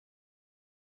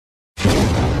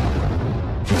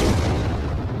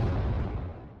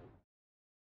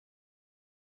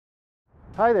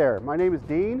Hi there, my name is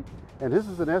Dean, and this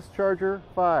is an S-Charger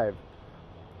 5.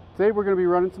 Today we're going to be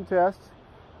running some tests,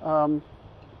 some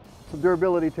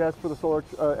durability tests for the solar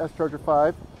S-Charger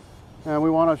 5, and we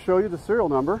want to show you the serial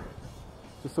number,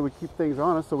 just so we keep things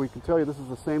honest, so we can tell you this is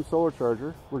the same solar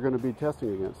charger we're going to be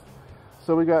testing against.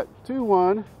 So we got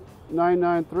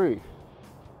 21993.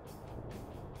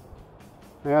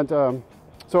 And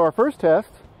so our first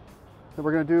test that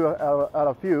we're going to do out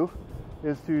of a few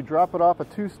is to drop it off a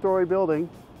 2-story building,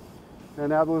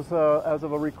 and that was as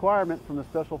of a requirement from the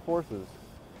Special Forces.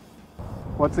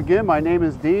 Once again, my name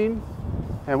is Dean,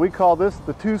 and we call this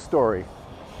the 2-story.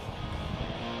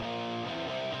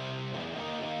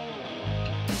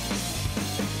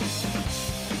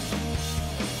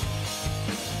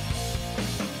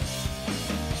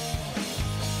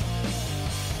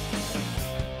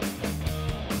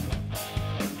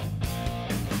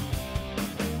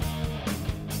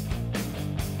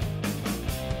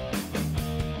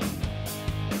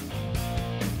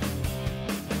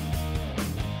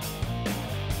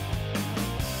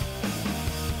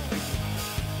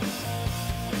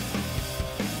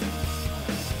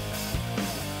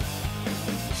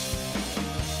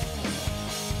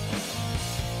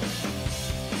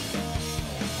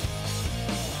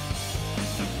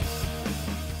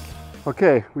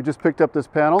 Okay, we just picked up this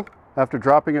panel after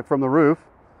dropping it from the roof.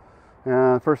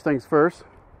 And first things first,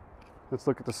 let's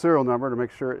look at the serial number to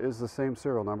make sure it is the same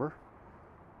serial number.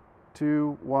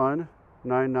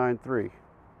 21993.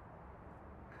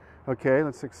 Okay,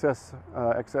 let's access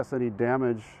any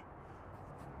damage.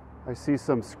 I see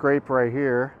some scrape right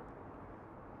here.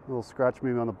 A little scratch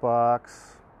maybe on the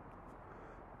box.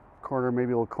 Corner,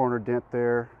 maybe a little corner dent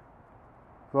there.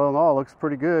 Well, in all, it looks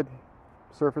pretty good.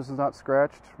 Surface is not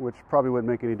scratched, which probably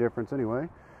wouldn't make any difference anyway.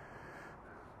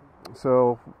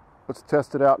 So let's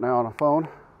test it out now on a phone.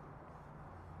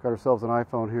 Got ourselves an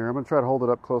iPhone here. I'm going to try to hold it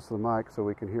up close to the mic so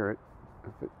we can hear it,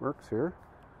 if it works here.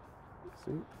 Let's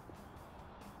see.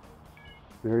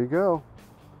 There you go.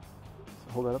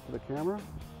 Let's hold that up to the camera.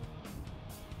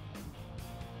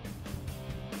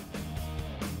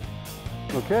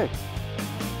 Okay.